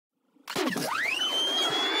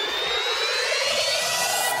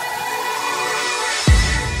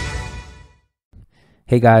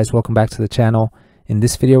Hey guys, welcome back to the channel. In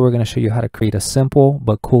this video, we're going to show you how to create a simple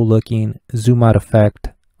but cool looking zoom out effect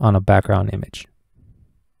on a background image.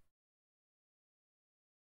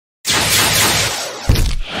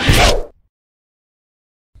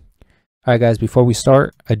 Alright guys, before we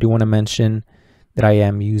start, I do want to mention that I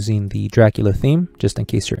am using the Dracula theme, just in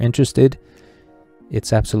case you're interested.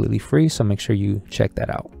 It's absolutely free, so make sure you check that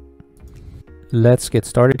out. Let's get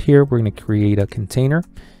started here. We're going to create a container.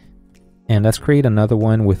 And let's create another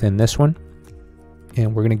one within this one.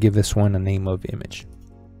 And we're going to give this one a name of image.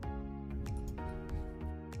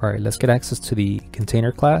 All right, let's get access to the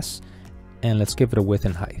container class and let's give it a width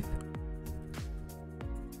and height.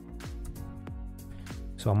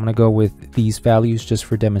 So I'm going to go with these values just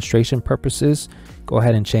for demonstration purposes. Go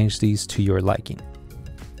ahead and change these to your liking.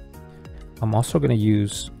 I'm also going to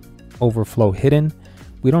use overflow hidden.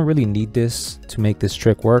 We don't really need this to make this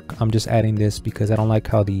trick work. I'm just adding this because I don't like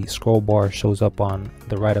how the scroll bar shows up on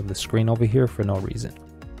the right of the screen over here for no reason.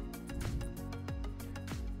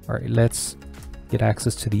 All right, let's get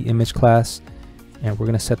access to the image class, and we're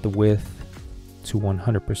going to set the width to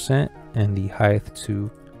 100% and the height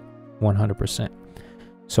to 100%.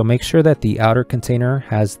 So make sure that the outer container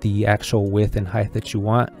has the actual width and height that you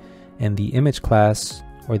want, and the image class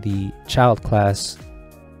or the child class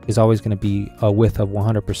is always going to be a width of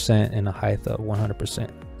 100% and a height of 100%.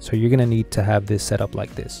 So you're going to need to have this set up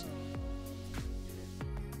like this.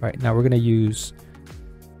 All right, now we're going to use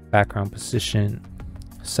background position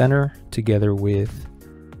center together with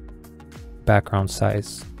background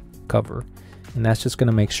size cover. And that's just going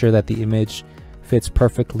to make sure that the image fits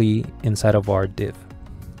perfectly inside of our div.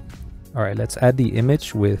 All right, let's add the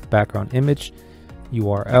image with background image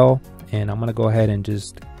URL. And I'm going to go ahead and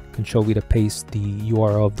just Control V to paste the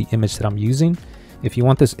URL of the image that I'm using. If you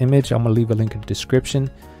want this image, I'm going to leave a link in the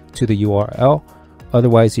description to the URL.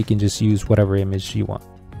 Otherwise, you can just use whatever image you want.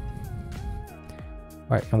 All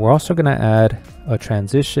right, and we're also going to add a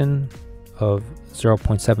transition of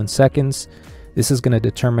 0.7 seconds. This is going to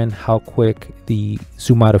determine how quick the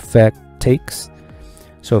zoom out effect takes.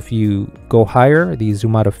 So if you go higher, the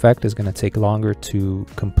zoom out effect is going to take longer to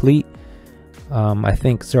complete. I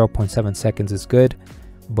think 0.7 seconds is good.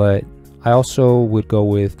 But I also would go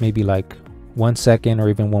with maybe like 1 second or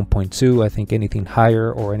even 1.2. I think anything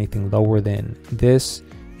higher or anything lower than this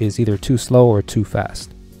is either too slow or too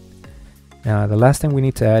fast. Now the last thing we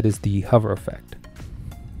need to add is the hover effect.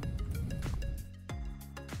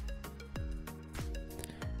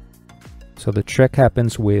 So the trick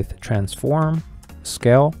happens with transform,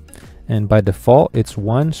 scale, and by default it's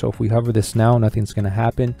 1. So if we hover this now, nothing's going to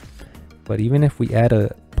happen. But even if we add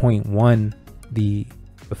a 0.1, the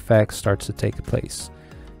effect starts to take place.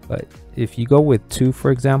 But if you go with 2,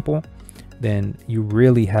 for example, then you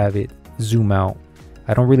really have it zoom out.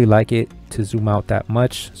 I don't really like it to zoom out that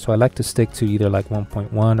much, so I like to stick to either like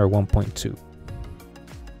 1.1 or 1.2,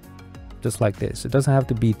 just like this. It doesn't have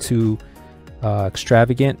to be too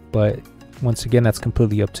extravagant, but once again, that's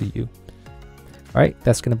completely up to you. All right,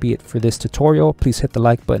 that's going to be it for this tutorial. Please hit the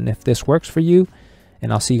like button if this works for you,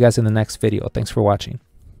 and I'll see you guys in the next video. Thanks for watching.